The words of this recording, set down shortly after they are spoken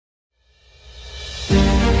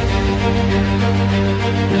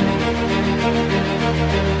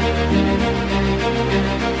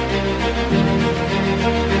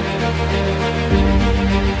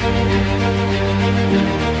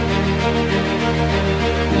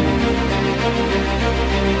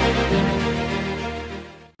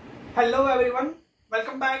Hello everyone,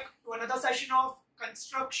 welcome back to another session of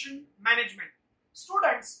construction management.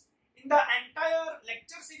 Students, in the entire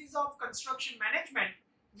lecture series of construction management,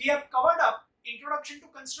 we have covered up introduction to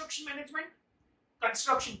construction management,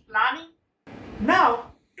 construction planning.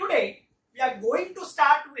 Now, today we are going to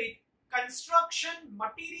start with construction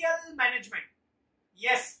material management.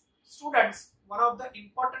 Yes, students, one of the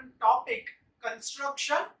important topic,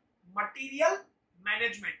 construction material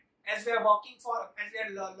management. As we are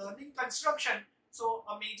learning construction, so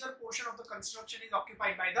a major portion of the construction is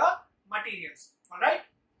occupied by the materials. All right.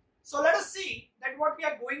 So let us see that what we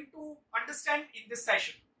are going to understand in this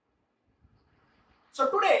session. So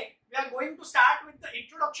today we are going to start with the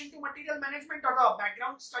introduction to material management or the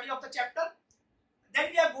background study of the chapter.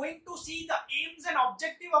 Then we are going to see the aims and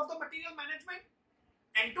objective of the material management.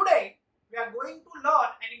 And today we are going to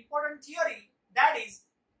learn an important theory, that is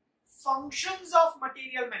functions of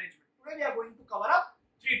material management. Today we are going to cover up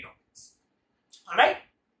 3 topics. Alright.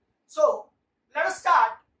 So let us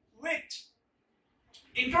start with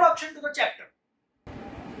introduction to the chapter.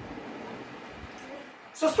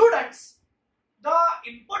 So students, the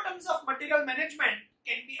importance of material management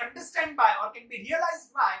can be understood by or can be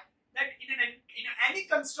realized by that in any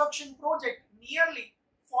construction project, nearly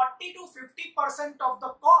 40 to 50% of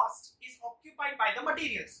the cost is occupied by the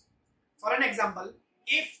materials. For an example,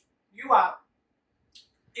 if you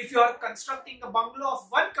are constructing a bungalow of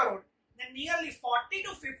 1 crore, then nearly 40 to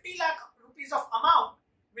 50 lakh rupees of amount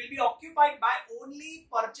will be occupied by only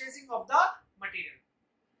purchasing of the material.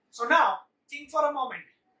 So now think for a moment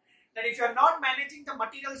that if you are not managing the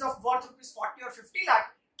materials of worth rupees 40 or 50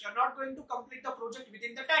 lakh, you are not going to complete the project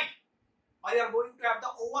within the time, or you are going to have the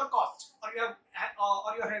overcost, or you are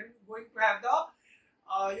going to have the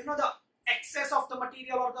the excess of the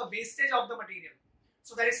material or the wastage of the material.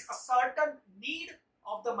 So there is a certain need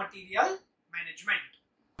of the material management.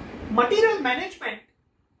 Material management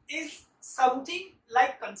is something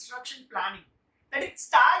like construction planning, that it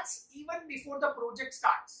starts even before the project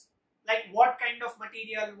starts. Like what kind of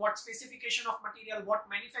material, what specification of material, what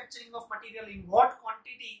manufacturing of material, in what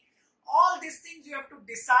quantity, all these things you have to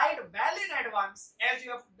decide well in advance as you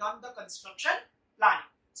have done the construction planning.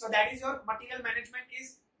 So that is your material management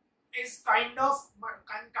is kind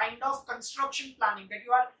of construction planning, that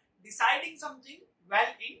you are deciding something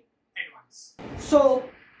well in advance. So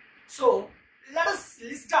let us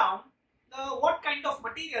list down what kind of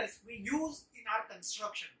materials we use in our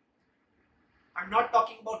construction. I'm not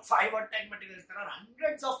talking about 5 or 10 materials. There are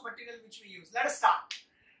hundreds of materials which we use. Let us start.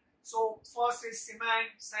 So first is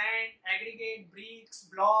cement, sand, aggregate, bricks,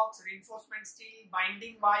 blocks, reinforcement steel,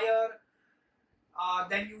 binding wire.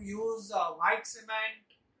 Then you use white cement.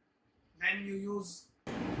 Then you use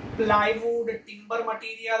plywood, timber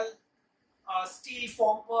material, steel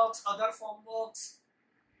formworks, other formworks,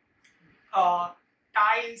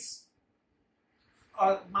 tiles,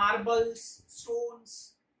 marbles,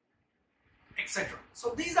 stones, etc.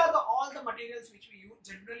 So these are all the materials which we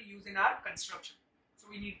generally use in our construction. So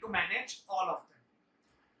we need to manage all of them.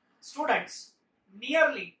 Students,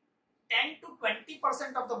 nearly 10 to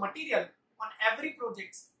 20% of the material on every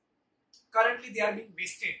project currently they are being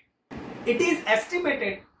wasted. It is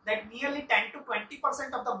estimated that nearly 10 to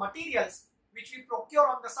 20% of the materials which we procure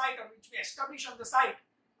on the site or which we establish on the site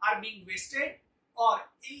are being wasted or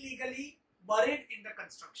illegally buried in the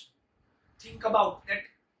construction. Think about that.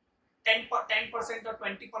 10% or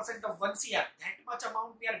 20% of 1 CR, that much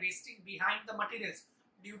amount we are wasting behind the materials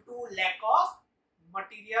due to lack of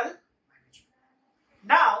material management.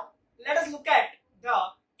 Now, let us look at the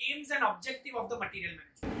aims and objective of the material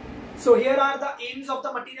management. So here are the aims of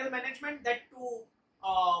the material management, that to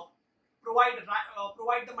provide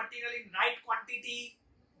the material in right quantity,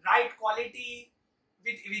 right quality,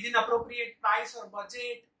 within appropriate price or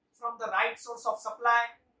budget, from the right source of supply,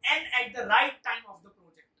 and at the right time of the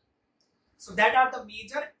project. So that are the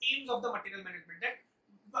major aims of the material management.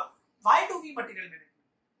 Why do we material management?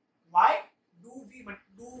 Why do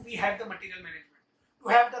we have the material management? To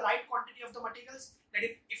have the right quantity of the materials, that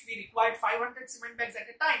if we require 500 cement bags at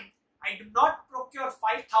a time, I do not procure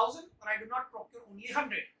 5,000 or I do not procure only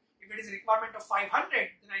 100. If it is a requirement of 500,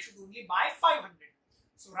 then I should only buy 500.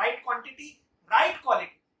 So right quantity, right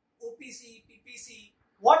quality, OPC, PPC,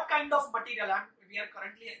 what kind of material, we are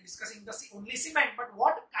currently discussing only cement, but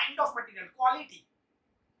what kind of material, quality.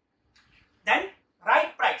 Then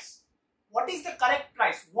right price. What is the correct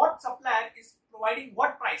price? What supplier is providing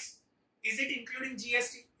what price? Is it including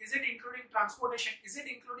GST? Is it including transportation? Is it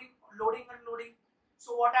including loading and unloading?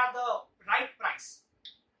 So what are the right price?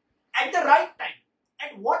 at the right time,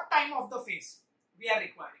 at what time of the phase we are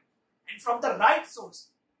requiring, and from the right source,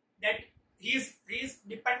 that he is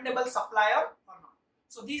dependable supplier or not.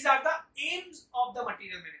 So these are the aims of the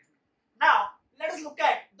material management. Now let us look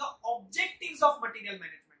at the objectives of material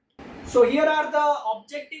management. So here are the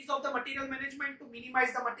objectives of the material management: to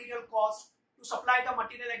minimize the material cost, to supply the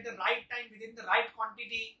material at the right time within the right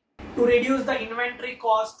quantity, to reduce the inventory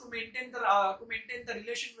cost, to maintain the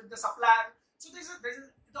relation with the supplier. So this is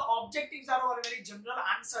the objectives are a very general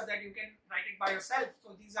answer that you can write it by yourself.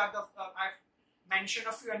 So these are the I've mentioned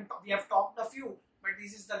a few and we have talked a few, but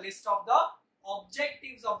this is the list of the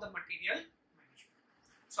objectives of the material management.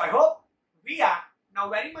 So I hope we are now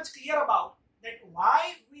very much clear about that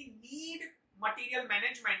why we need material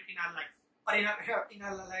management in our life, or in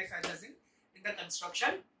our life as in the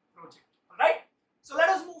construction project. All right. So let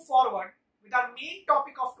us move forward with our main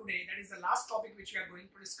topic of today. That is the last topic which we are going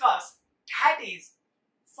to discuss. That is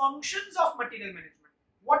functions of material management.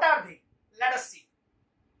 What are they? Let us see.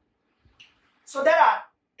 So there are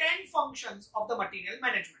 10 functions of the material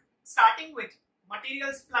management, starting with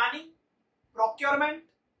materials planning, procurement,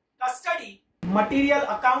 custody, material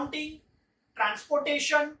accounting,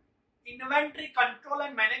 transportation, inventory control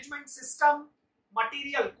and management system,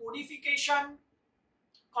 material codification,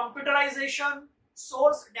 computerization,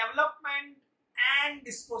 source development, and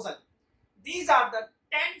disposal. These are the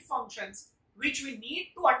 10 functions which we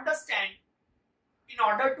need to understand in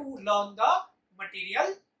order to learn the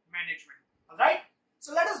material management. Alright,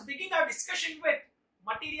 so let us begin our discussion with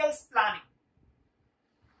materials planning.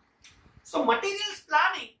 So materials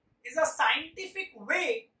planning is a scientific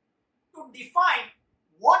way to define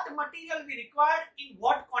what material we require in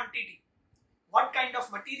what quantity. What kind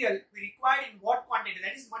of material we require in what quantity.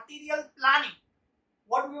 That is material planning.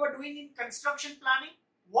 What we were doing in construction planning,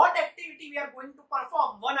 what activity we are going to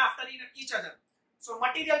perform one after each other. So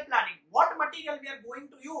material planning, what material we are going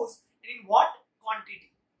to use and in what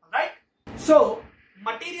quantity. Alright. So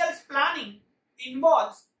materials planning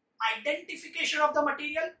involves identification of the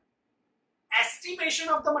material, estimation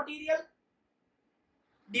of the material,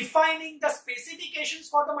 defining the specifications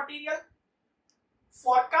for the material,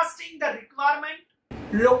 forecasting the requirement,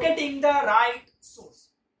 locating the right source.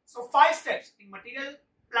 So 5 steps in material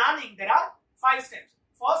planning. There are 5 steps.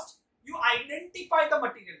 First, you identify the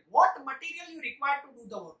material. What material you require to do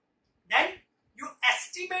the work. Then you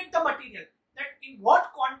estimate the material, that in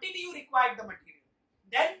what quantity you require the material.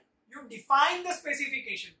 Then you define the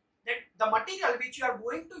specification, that the material which you are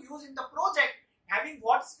going to use in the project having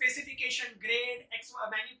what specification, grade,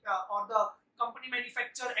 or the company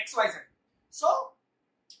manufacturer XYZ. So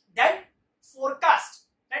then forecast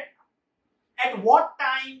that at what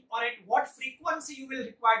time or at what frequency you will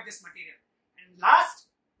require this material. And last,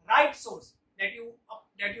 right source, that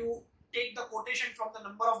you take the quotation from the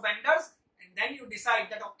number of vendors and then you decide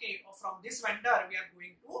that okay, from this vendor we are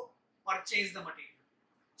going to purchase the material.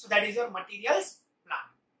 So that is your materials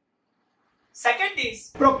plan. Second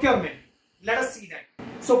is procurement. Let us see that.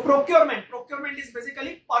 So procurement is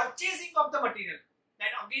basically purchasing of the material. Then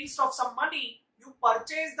against of some money you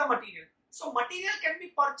purchase the material. So material can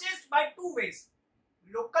be purchased by 2 ways: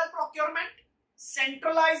 local procurement,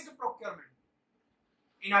 centralized procurement.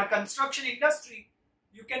 In our construction industry,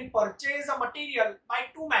 you can purchase a material by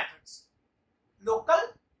 2 methods: local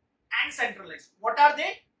and centralized. What are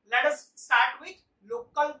they? Let us start with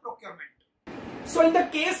local procurement. So in the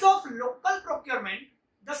case of local procurement,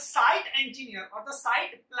 the site engineer or the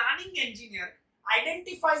site planning engineer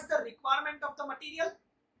identifies the requirement of the material,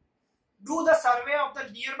 do the survey of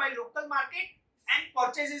the nearby local market and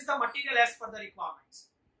purchases the material as per the requirements.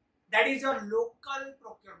 That is your local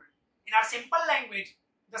procurement. In our simple language,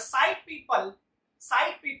 the site people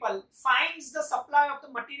finds the supply of the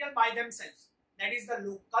material by themselves. That is the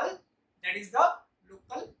local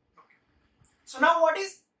procurement. So now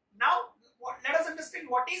let us understand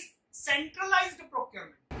what is centralized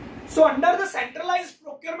procurement. So under the centralized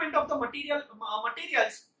procurement of the materials,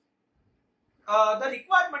 the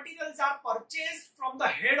required materials are purchased from the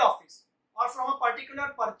head office or from a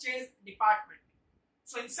particular purchase department.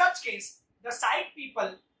 So in such case, the site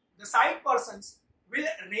persons will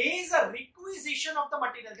raise a requisition of the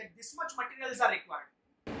material, that this much materials are required.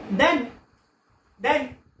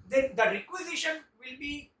 Then the requisition will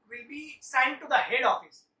be sent to the head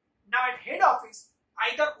office. Now at head office,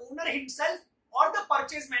 either owner himself or the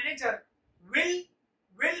purchase manager will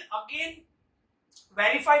again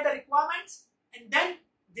verify the requirements and then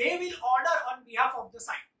they will order on behalf of the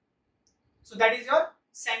site. So that is your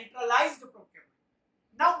centralized procurement.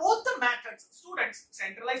 Now both the methods, students,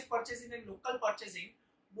 centralized purchasing and local purchasing,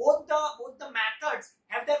 both the methods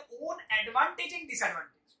have their own advantage and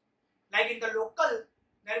disadvantage. Like in the local,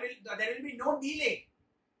 there will be no delay,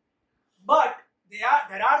 but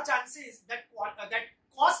there are chances that that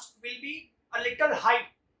cost will be a little high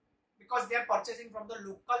because they are purchasing from the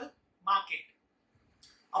local market.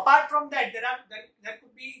 Apart from that, there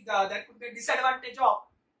could be a disadvantage of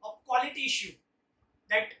quality issue,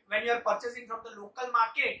 that when you are purchasing from the local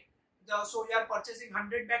market, so you are purchasing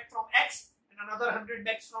 100 bags from X and another 100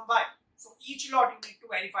 bags from Y. So each lot you need to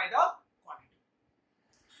verify the quality.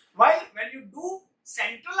 While when you do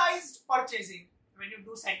centralized purchasing,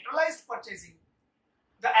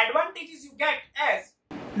 the advantages you get as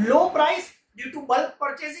low price due to bulk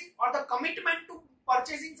purchasing or the commitment to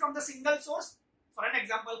purchasing from the single source. For an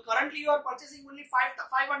example, currently you are purchasing only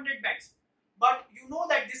 500 bags, but you know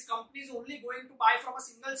that this company is only going to buy from a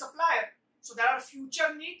single supplier. So there are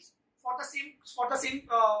future needs for the same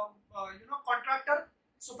contractor.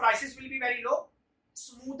 So prices will be very low.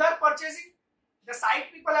 Smoother purchasing. The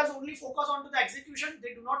site people has only focus on to the execution.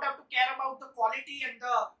 They do not have to care about the quality and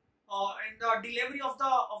the delivery of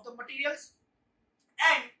the materials.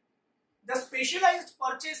 And the specialized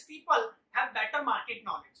purchase people have better market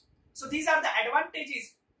knowledge. So these are the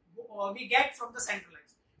advantages we get from the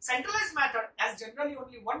centralized. Centralized method has generally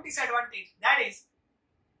only one disadvantage, that is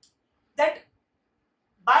that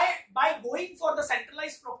by going for the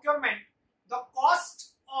centralized procurement, the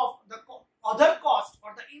cost of the other cost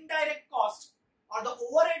or the indirect cost or the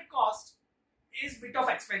overhead cost is bit of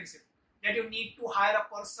expensive. That you need to hire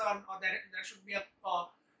a person, or there should be a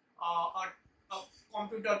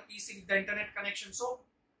computer PC with the internet connection. So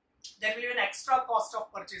there will be an extra cost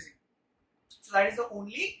of purchasing. So that is the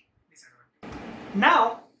only disadvantage.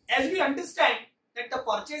 Now, as we understand that the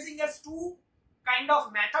purchasing has two kind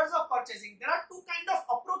of methods of purchasing, there are two kind of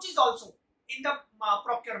approaches also in the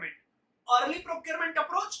procurement. Early procurement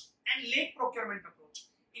approach and late procurement approach.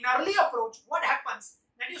 In early approach, what happens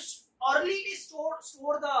that you early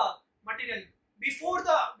store the material before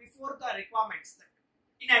the requirements,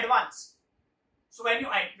 in advance. So when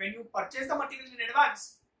you purchase the material in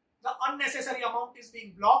advance, the unnecessary amount is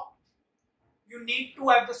being blocked. You need to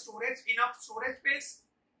have enough storage space,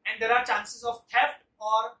 and there are chances of theft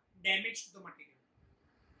or damage to the material.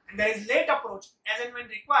 And there is late approach, as and when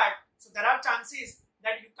required. So there are chances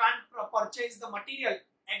that you can't purchase the material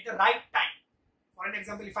at the right time. For an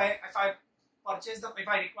example, if I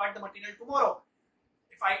require the material tomorrow,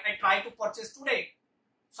 if I try to purchase today,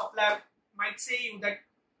 supplier might say you that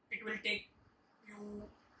it will take you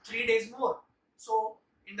 3 days more. So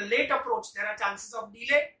in the late approach, there are chances of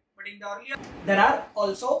delay, but in the earlier, there are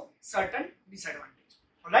also certain disadvantages.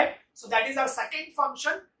 Alright, so that is our second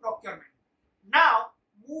function, procurement. Now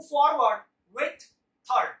move forward with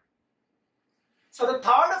third. So the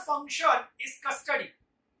third function is custody.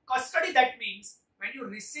 Custody, that means when you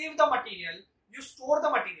receive the material, you store the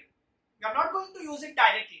material. You are not going to use it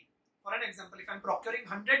directly. For an example, if I am procuring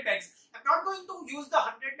 100 bags, I am not going to use the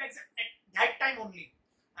 100 bags at that time only.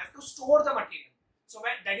 I have to store the material. So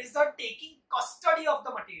that is the taking custody of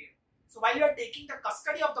the material. So while you are taking the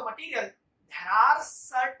custody of the material,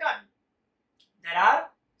 there are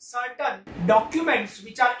certain documents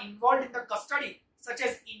which are involved in the custody, such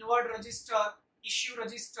as inward register, issue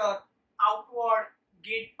register, outward,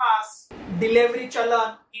 gate pass, delivery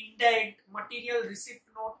challan, indent, material receipt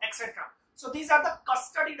note, etc. So these are the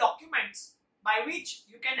custody documents by which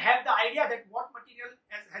you can have the idea that what material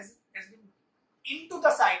has been into the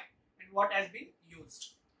site and what has been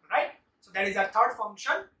used. Right? So that is our third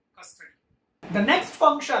function, custody. The next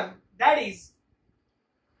function, that is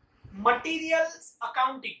materials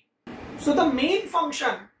accounting. So the main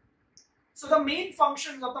functions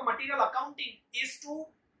of the material accounting is to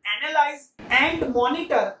analyze and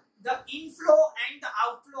monitor the inflow and the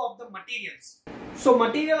outflow of the materials. So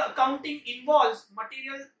material accounting involves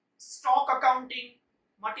material stock accounting,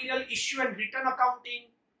 material issue and return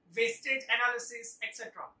accounting, wastage analysis,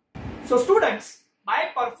 etc. So students,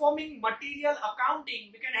 by performing material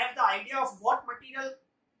accounting, we can have the idea of what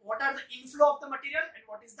are the inflow of the material and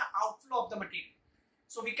what is the outflow of the material.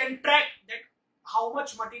 So we can track that how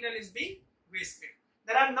much material is being wasted.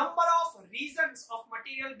 There are a number of reasons of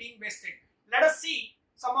material being wasted. Let us see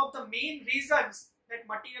some of the main reasons that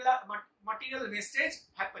material wastage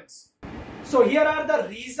happens. So here are the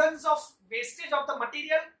reasons of wastage of the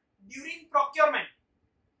material during procurement,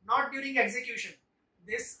 not during execution.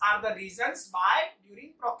 These are the reasons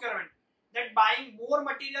during procurement. That buying more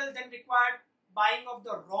material than required, buying of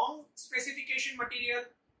the wrong specification material,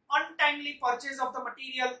 untimely purchase of the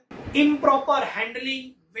material, improper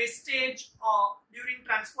handling, wastage during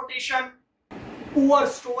transportation, poor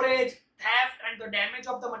storage, theft and the damage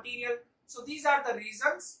of the material. So these are the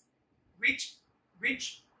reasons which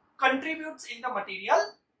contributes in the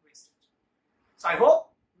material wastage. So I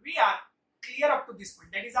hope we are clear up to this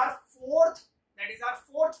point. That is our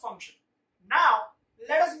fourth function. Now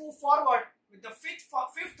let us move forward with the fifth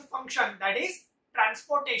function, that is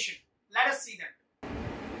transportation. Let us see that.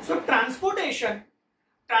 So transportation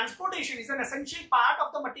is an essential part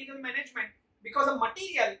of the material management because a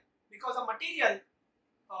material,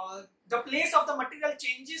 the place of the material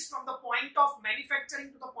changes from the point of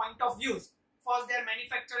manufacturing to the point of use. First they are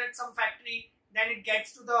manufactured at some factory, then it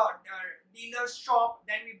gets to the dealer's shop,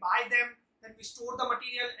 then we buy them, then we store the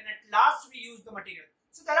material, and at last we use the material.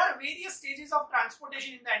 So there are various stages of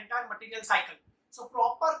transportation in the entire material cycle. So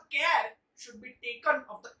proper care should be taken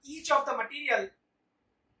of each of the material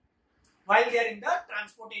while they are in the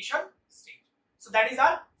transportation stage. So that is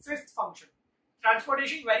our fifth function.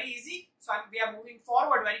 Transportation, very easy. So we are moving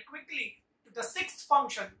forward very quickly to the sixth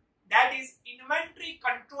function, that is inventory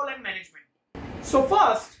control and management. So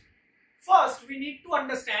first we need to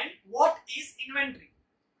understand what is inventory.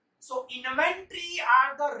 So inventory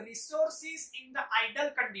are the resources in the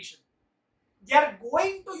idle condition. They are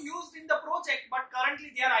going to use in the project, but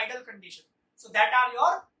currently they are idle condition. So that are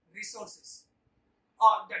your resources,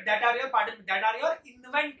 or that are your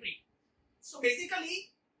inventory. So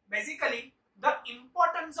basically the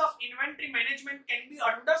importance of inventory management can be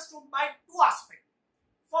understood by two aspects.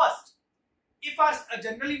 First,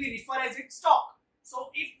 generally we refer as it stock.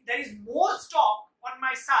 So if there is more stock on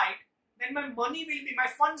my side, then my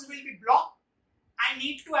funds will be blocked. I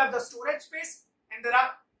need to have the storage space, and there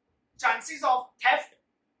are chances of theft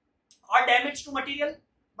or damage to material.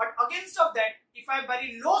 But against of that, if I have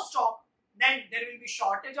very low stock, then there will be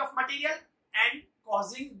shortage of material and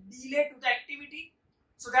causing delay to the activity.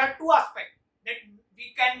 So there are two aspects, that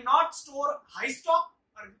we cannot store high stock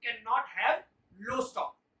or we cannot have low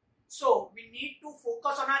stock. So we need to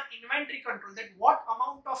focus on our inventory control, that what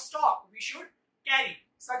amount of stock we should carry,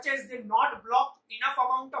 such as they not block enough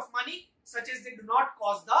amount of money, such as they do not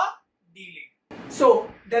cause the delay. So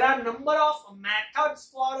there are number of methods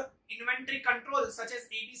for inventory control, such as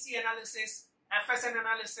ABC analysis, FSN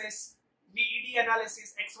analysis, VED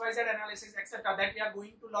analysis, XYZ analysis, etc. that we are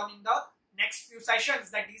going to learn in the next few sessions,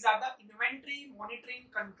 that these are the inventory monitoring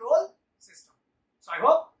control system. So I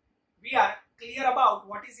hope we are clear about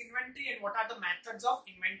what is inventory and what are the methods of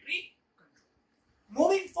inventory control.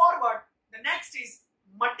 Moving forward, the next is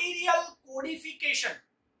material codification.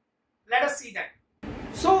 Let us see that.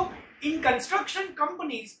 So in construction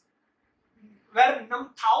companies, where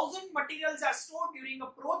 1,000 materials are stored during a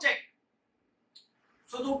project,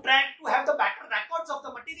 so to have the better records of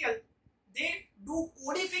the material, they do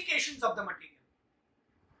codifications of the material.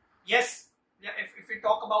 Yes, if we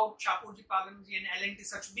talk about Shapoorji Pallonji and L&T,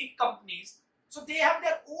 such big companies, so they have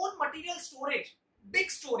their own material storage, big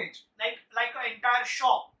storage, like an entire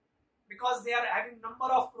shop, because they are having number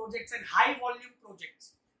of projects and high volume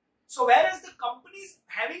projects. So whereas the companies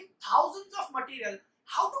having thousands of material,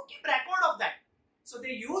 how to keep record of that? So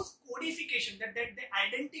they use codification, that they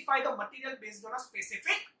identify the material based on a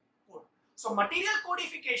specific code. So material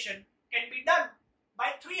codification can be done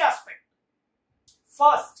by three aspects.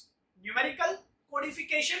 First, numerical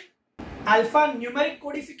codification, alphanumeric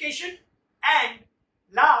codification, and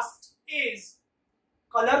last is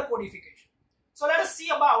color codification. So let us see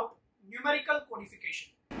about numerical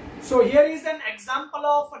codification. So here is an example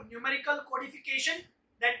of a numerical codification,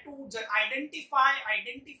 that to identify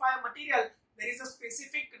a material, there is a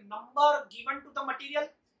specific number given to the material.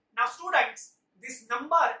 Now students, this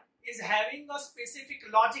number is having a specific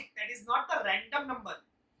logic, that is not a random number.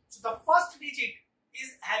 So the first digit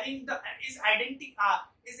is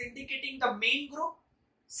indicating the main group,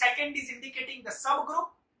 second is indicating the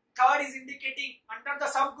subgroup, third is indicating under the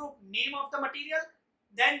subgroup name of the material,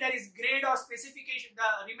 then there is grade or specification.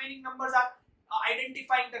 The remaining numbers are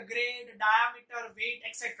identifying the grade, diameter, weight,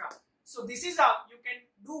 etc. So this is how you can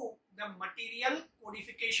do the material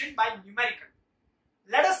codification by numerical.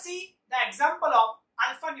 Let us see the example of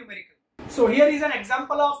alphanumerical. So here is an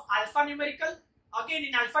example of alphanumerical. Again,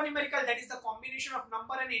 in alphanumerical, that is the combination of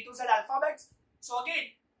number and A to Z alphabets. So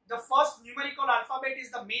again, the first numerical alphabet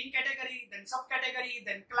is the main category, then subcategory,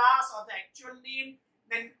 then class or the actual name,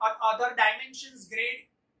 then other dimensions, grade,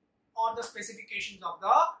 or the specifications of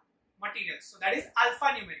the materials. So that is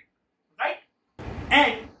alphanumeric, right?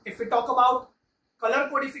 And if we talk about color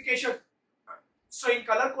codification, so in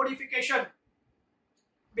color codification,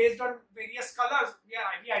 based on various colors, we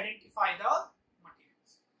identify the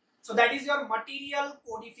materials. So that is your material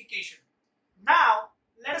codification. Now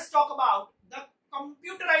let us talk about the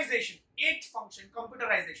computerization, eighth function,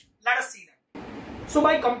 computerization. Let us see that. So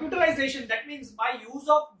by computerization, that means by use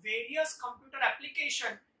of various computer application,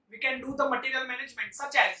 we can do the material management,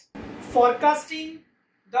 such as forecasting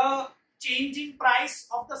the change in price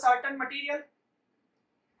of the certain material,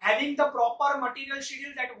 having the proper material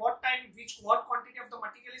schedule at what time, what quantity of the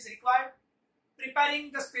material is required,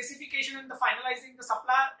 preparing the specification and the finalizing the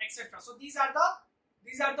supplier, etc. So these are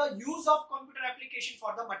the use of computer application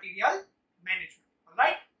for the material management. All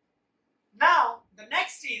right. Now the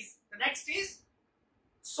next is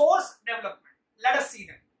source development. Let us see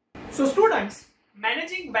that. So students,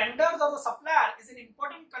 managing vendors or the supplier is an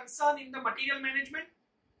important concern in the material management.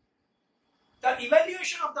 The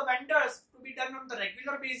evaluation of the vendors to be done on the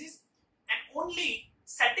regular basis, and only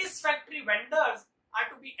satisfactory vendors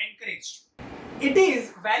are to be encouraged. It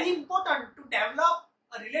is very important to develop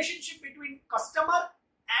a relationship between customer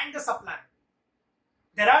and the supplier.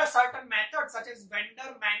 There are certain methods such as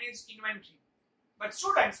vendor managed inventory. But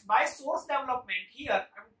students, by source development here,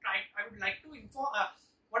 I would like to inform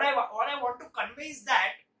what I want to convey is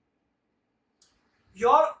that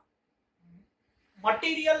your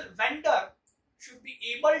material vendor should be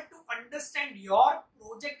able to understand your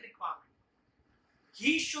project requirement.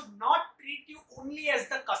 He should not treat you only as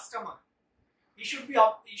the customer. He should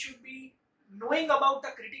be knowing about the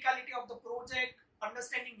criticality of the project,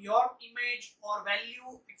 understanding your image or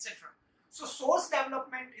value, etc. So source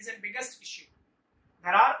development is the biggest issue.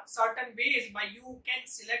 There are certain ways by you can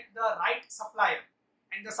select the right supplier,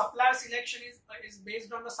 and the supplier selection is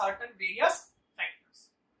based on the certain various factors.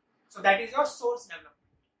 So that is your source development.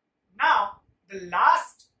 Now the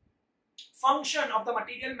last function of the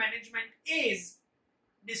material management is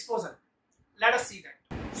disposal. Let us see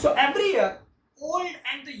that. So every year, old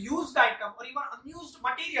and the used item or even unused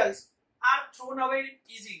materials are thrown away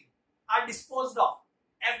easily, are disposed of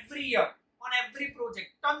every year on every project.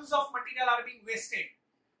 Tons of material are being wasted.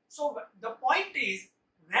 So the point is,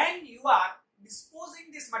 when you are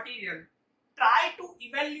disposing this material, try to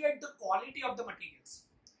evaluate the quality of the materials,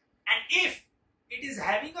 and if it is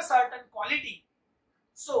having a certain quality,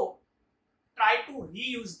 so try to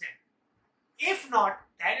reuse them. If not,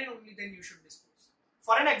 then and only then you should dispose.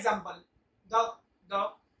 For an example, the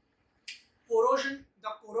corrosion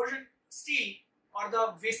steel or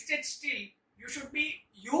the wastage steel, you should be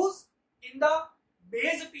used in the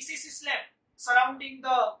base PCC slab surrounding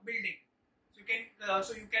the building.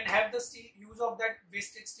 So you can have the steel use of that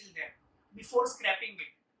wastage steel there before scrapping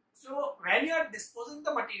it. So when you are disposing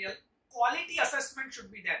the material, quality assessment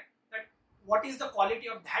should be there. That what is the quality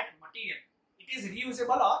of that material? It is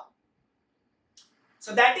reusable or.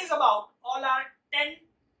 So that is about all our 10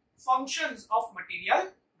 functions of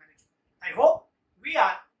material management. I hope we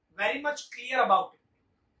are very much clear about it.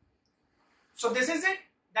 So this is it.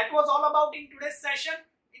 That was all about in today's session.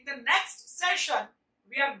 In the next session,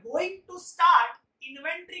 we are going to start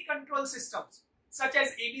inventory control systems such as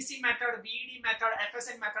ABC method, VED method,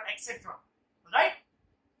 FSN method, etc. Alright?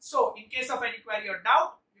 So in case of any query or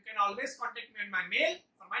doubt, you can always contact me on my mail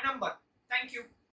or my number. Thank you.